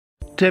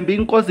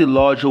Thembinkosi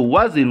Lorch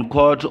was in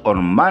court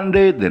on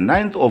Monday, the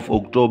 9th of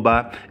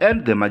October,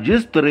 and the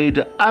magistrate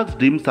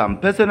asked him some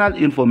personal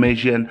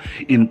information,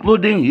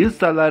 including his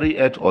salary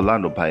at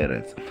Orlando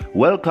Pirates.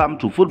 Welcome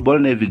to Football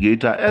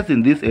Navigator, as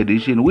in this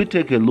edition we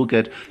take a look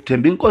at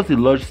Thembinkosi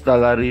Lorch's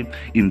salary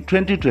in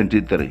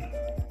 2023.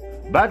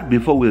 But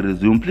before we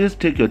resume, please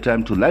take your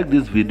time to like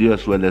this video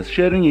as well as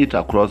sharing it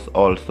across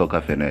all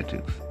soccer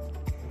fanatics.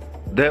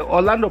 The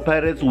Orlando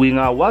Pirates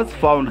winger was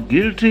found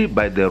guilty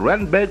by the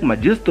Randburg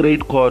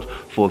Magistrate Court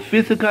for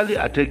physically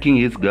attacking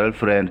his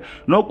girlfriend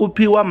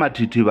Nokupiwa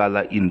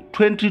Matitivala in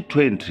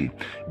 2020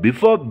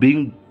 before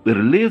being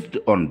released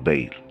on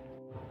bail.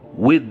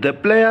 With the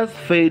player's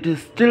fate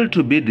still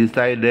to be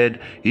decided,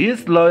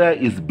 his lawyer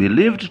is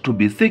believed to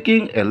be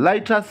seeking a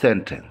lighter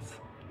sentence.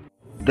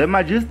 The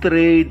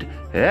magistrate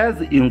has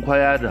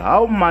inquired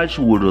how much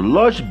would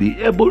Lorch be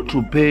able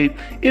to pay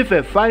if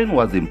a fine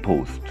was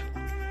imposed.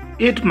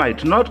 It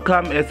might not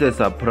come as a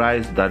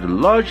surprise that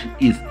Lorch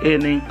is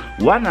earning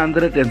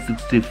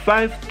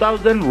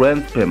 165,000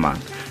 rands per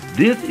month.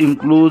 This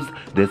includes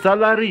the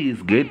salary he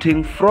is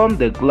getting from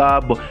the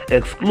club,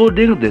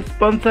 excluding the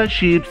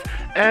sponsorships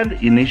and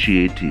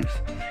initiatives.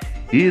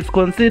 He is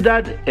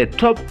considered a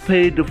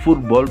top-paid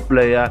football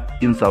player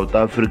in South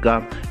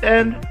Africa,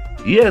 and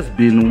he has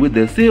been with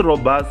the Sea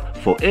Robbers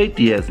for 8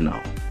 years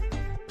now.